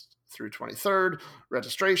 21st through 23rd.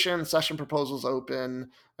 Registration, session proposals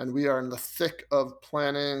open, and we are in the thick of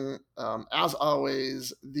planning, as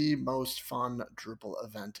always, the most fun Drupal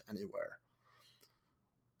event anywhere.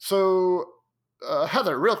 So,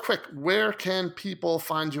 Heather, real quick, where can people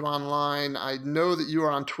find you online? I know that you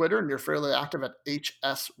are on Twitter and you're fairly active at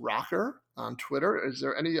HS Rocker on Twitter. Is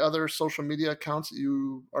there any other social media accounts that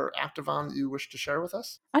you are active on that you wish to share with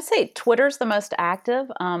us? I'd say Twitter's the most active.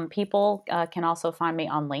 People can also find me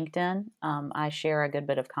on LinkedIn. I share a good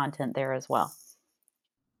bit of content there as well.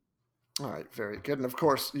 All right, very good. And of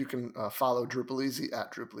course, you can follow DrupalEasy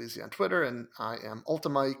at DrupalEasy on Twitter, and I am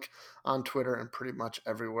Ultimike on Twitter and pretty much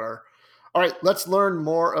everywhere. All right, let's learn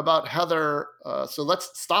more about Heather. So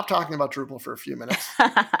let's stop talking about Drupal for a few minutes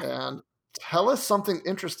and tell us something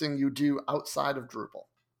interesting you do outside of Drupal.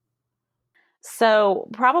 So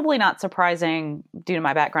probably not surprising due to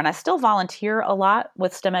my background, I still volunteer a lot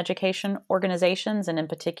with STEM education organizations, and in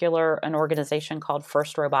particular, an organization called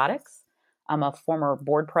First Robotics. I'm a former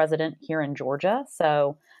board president here in Georgia,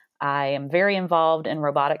 so I am very involved in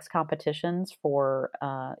robotics competitions for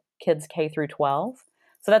kids K through 12.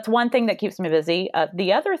 So that's one thing that keeps me busy.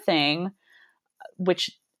 The other thing,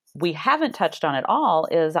 which we haven't touched on at all,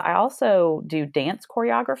 is I also do dance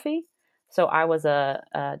choreography. So I was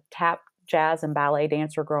a tap, jazz, and ballet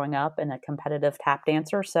dancer growing up and a competitive tap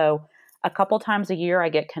dancer. So a couple times a year, I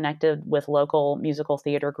get connected with local musical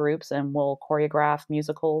theater groups and will choreograph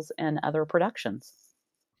musicals and other productions.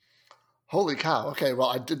 Holy cow. Okay, well,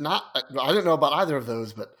 I didn't know about either of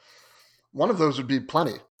those, but one of those would be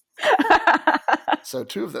plenty. So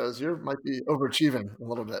 2 of those, you might be overachieving a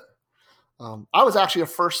little bit. I was actually a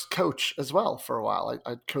first coach as well for a while.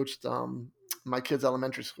 I coached my kids'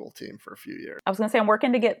 elementary school team for a few years. I was going to say, I'm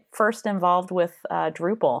working to get First involved with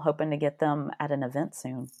Drupal, hoping to get them at an event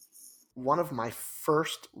soon. One of my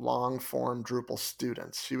first long-form Drupal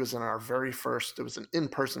students, she was in our very first, it was an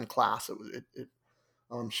in-person class.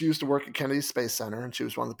 She used to work at Kennedy Space Center, and she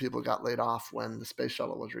was one of the people who got laid off when the space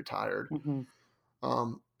shuttle was retired.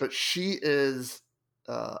 But she is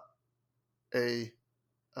a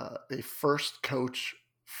first coach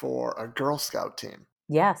for a Girl Scout team.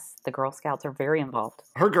 Yes, the Girl Scouts are very involved.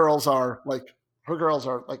 Her girls are like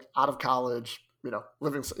out of college,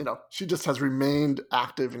 living, she just has remained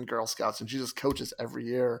active in Girl Scouts, and she just coaches every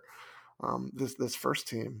year. This first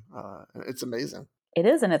team, it's amazing. It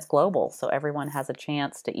is, and it's global, so everyone has a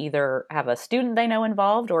chance to either have a student they know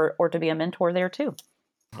involved or to be a mentor there too.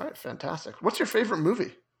 All right, fantastic. What's your favorite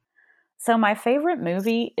movie? So my favorite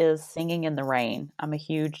movie is Singing in the Rain. I'm a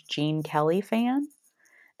huge Gene Kelly fan,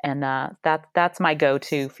 and that's my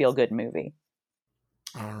go-to feel-good movie.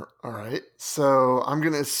 All right. So I'm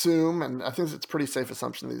going to assume, and I think it's a pretty safe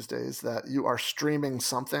assumption these days, that you are streaming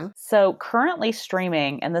something. So currently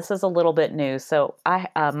streaming, and this is a little bit new. So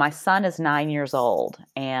my son is 9 years old,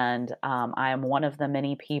 and I am one of the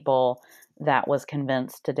many people that was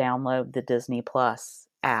convinced to download the Disney Plus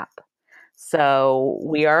app. So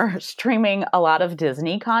we are streaming a lot of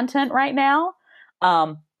Disney content right now.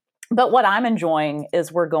 But what I'm enjoying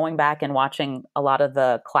is we're going back and watching a lot of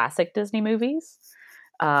the classic Disney movies.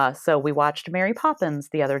 So we watched Mary Poppins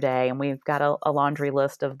the other day, and we've got a laundry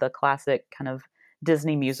list of the classic kind of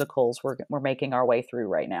Disney musicals we're making our way through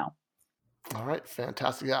right now. All right,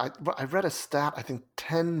 fantastic. Yeah, I read a stat. I think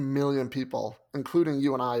 10 million people, including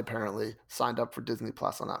you and I, apparently signed up for Disney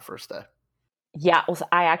Plus on that first day. Yeah,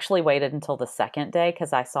 I actually waited until the second day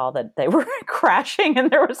because I saw that they were crashing and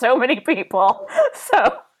there were so many people.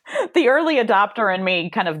 So the early adopter in me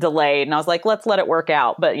kind of delayed, and I was like, let's let it work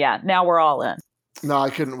out. But yeah, now we're all in. No, I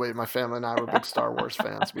couldn't wait. My family and I were big Star Wars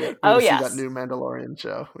fans. We yes. See that new Mandalorian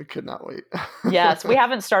show. We could not wait. Yes, we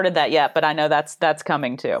haven't started that yet, but I know that's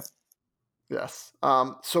coming too. Yes.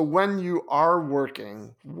 So when you are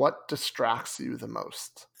working, what distracts you the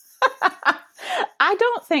most? I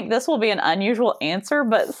don't think this will be an unusual answer,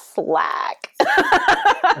 but Slack.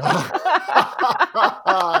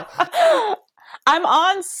 I'm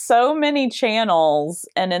on so many channels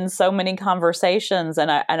and in so many conversations,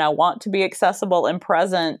 and I want to be accessible and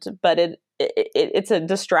present, but it's a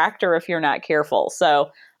distractor if you're not careful.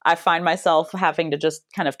 So I find myself having to just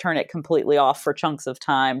kind of turn it completely off for chunks of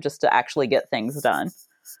time just to actually get things done.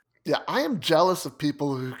 Yeah, I am jealous of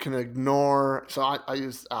people who can ignore. So I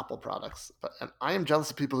use Apple products, and I am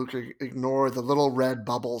jealous of people who can ignore the little red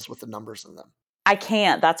bubbles with the numbers in them. I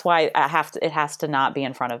can't. That's why it has to not be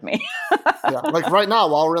in front of me. Yeah, like right now,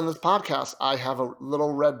 while we're in this podcast, I have a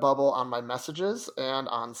little red bubble on my messages and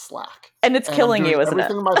on Slack. And it's killing you, isn't it?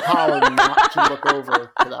 Everything in my power not to look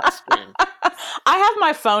over to that screen. I have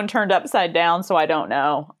my phone turned upside down, so I don't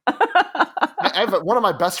know. I have one of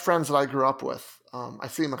my best friends that I grew up with. I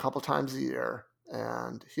see him a couple times a year,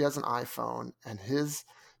 and he has an iPhone, and he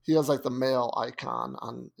has like the mail icon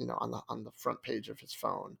on the front page of his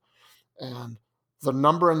phone, and the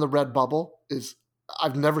number in the red bubble is,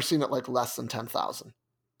 I've never seen it like less than 10,000.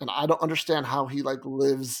 And I don't understand how he like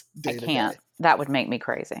lives day to day. I can't. That would make me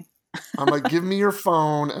crazy. I'm like, give me your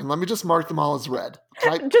phone and let me just mark them all as red.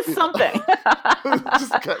 Just something.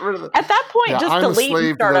 Just get rid of it. At that point, just delete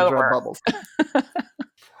and start over. Bubbles.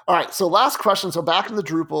 All right, so last question. So back in the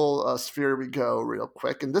Drupal sphere we go real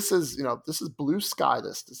quick. And this is blue sky.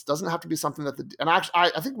 This doesn't have to be something that and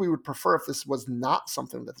actually, I think we would prefer if this was not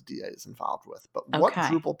something that the DA is involved with. But what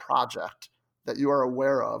Drupal project that you are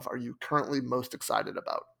aware of are you currently most excited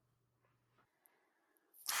about?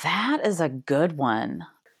 That is a good one.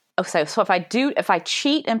 Okay, so if I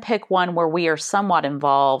cheat and pick one where we are somewhat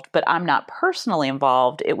involved, but I'm not personally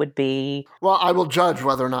involved, it would be. Well, I will judge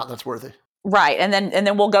whether or not that's worthy. Right, and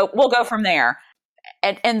then we'll go from there.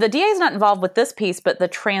 And the DA is not involved with this piece, but the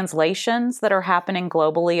translations that are happening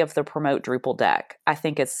globally of the Promote Drupal deck, I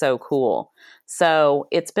think it's so cool. So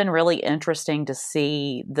it's been really interesting to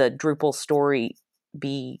see the Drupal story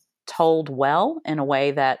be told well in a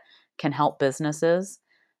way that can help businesses,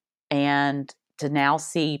 and to now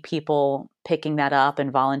see people picking that up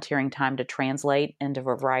and volunteering time to translate into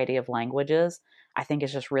a variety of languages, I think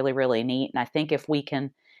is just really, really neat. And I think if we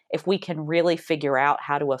can really figure out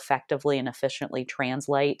how to effectively and efficiently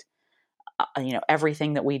translate,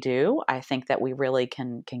 everything that we do, I think that we really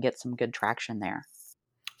can get some good traction there.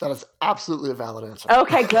 That is absolutely a valid answer.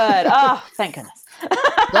 Okay, good. Oh, thank goodness.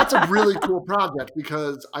 That's a really cool project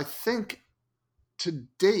because I think to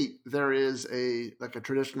date there is a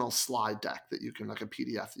traditional slide deck that you can, like a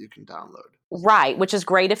PDF that you can download. Right, which is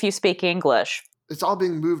great if you speak English. It's all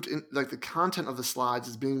being moved in, like the content of the slides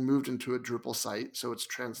is being moved into a Drupal site, so it's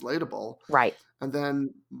translatable. Right. And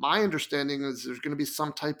then my understanding is there's going to be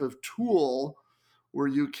some type of tool where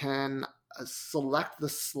you can select the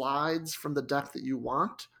slides from the deck that you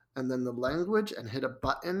want, and then the language, and hit a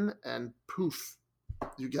button, and poof,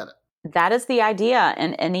 you get it. That is the idea.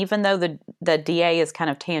 And even though the DA is kind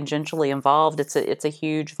of tangentially involved, it's a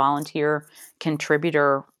huge volunteer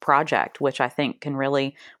contributor project, which I think can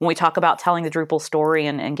really, when we talk about telling the Drupal story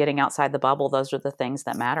and getting outside the bubble, those are the things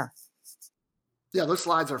that matter. Yeah, those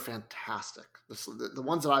slides are fantastic. The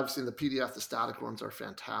ones that I've seen, the PDF, the static ones are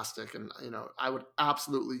fantastic. And, I would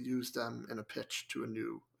absolutely use them in a pitch to a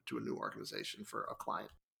new organization for a client.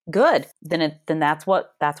 Good. Then that's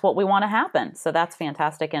what we want to happen. So that's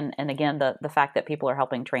fantastic. And again, the fact that people are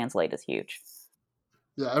helping translate is huge.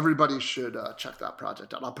 Yeah, everybody should check that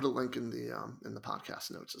project out. I'll put a link in the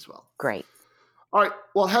podcast notes as well. Great. All right.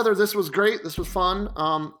 Well, Heather, this was great. This was fun.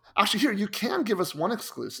 Actually, here, you can give us one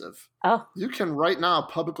exclusive. Oh. You can right now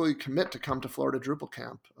publicly commit to come to Florida Drupal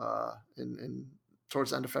Camp in towards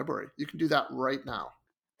the end of February. You can do that right now.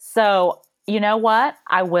 So, you know what?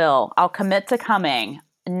 I will. I'll commit to coming.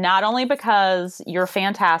 Not only because you're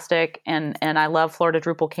fantastic and I love Florida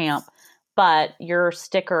Drupal Camp, but your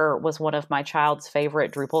sticker was one of my child's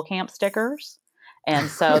favorite Drupal Camp stickers. And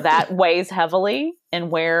so that weighs heavily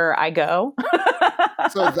in where I go.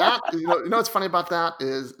 So that, you know what's funny about that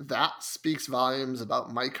is that speaks volumes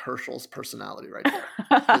about Mike Herschel's personality right there.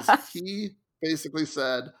 Because he basically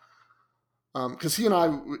said, because he and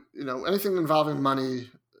I, anything involving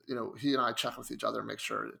money, he and I check with each other and make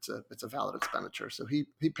sure it's a valid expenditure. So he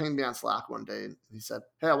pinged me on Slack one day and he said,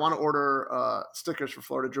 "Hey, I want to order stickers for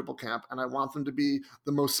Florida Drupal Camp, and I want them to be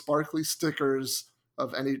the most sparkly stickers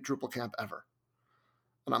of any Drupal camp ever."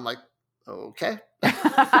 And I'm like, okay.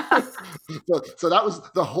 So that was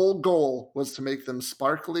the whole goal, was to make them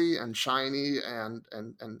sparkly and shiny and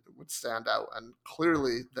would stand out. And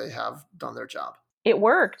clearly they have done their job. It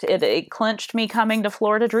worked. It clinched me coming to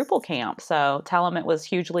Florida Drupal Camp. So tell them it was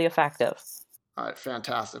hugely effective. All right,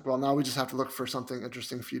 fantastic. Well, now we just have to look for something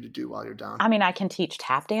interesting for you to do while you're down. I mean, I can teach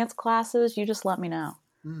tap dance classes. You just let me know.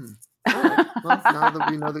 All right. Well, now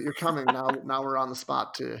that we know that you're coming, now we're on the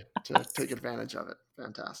spot to take advantage of it.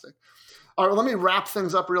 Fantastic. All right, well, let me wrap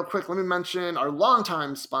things up real quick. Let me mention our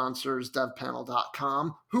longtime sponsors,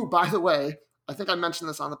 devpanel.com, who, by the way, I think I mention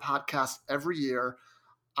this on the podcast every year.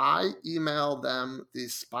 I email them the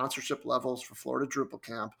sponsorship levels for Florida Drupal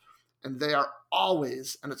Camp, and they are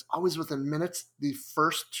always, and it's always within minutes, the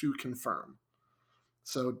first to confirm.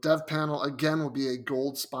 So DevPanel, again, will be a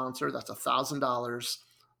gold sponsor. That's $1,000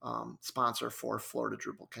 sponsor for Florida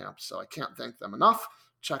Drupal Camp. So I can't thank them enough.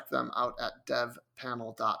 Check them out at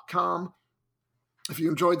devpanel.com. If you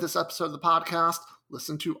enjoyed this episode of the podcast,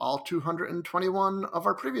 listen to all 221 of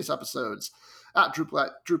our previous episodes at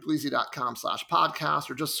DrupalEasy.com/podcast,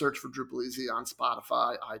 or just search for DrupalEasy on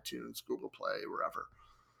Spotify, iTunes, Google Play, wherever.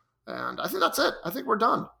 And I think that's it. I think we're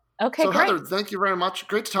done. Okay, so great. Heather, thank you very much.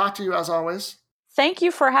 Great to talk to you as always. Thank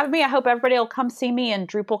you for having me. I hope everybody will come see me in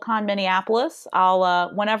DrupalCon Minneapolis.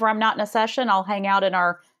 I'll, whenever I'm not in a session, I'll hang out in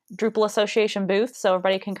our Drupal Association booth so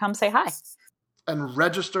everybody can come say hi. And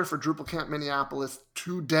register for Drupal Camp Minneapolis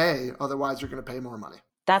today. Otherwise, you're going to pay more money.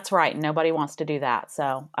 That's right. Nobody wants to do that.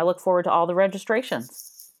 So I look forward to all the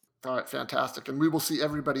registrations. All right, fantastic. And we will see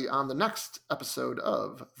everybody on the next episode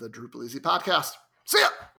of the DrupalEasy Podcast. See ya!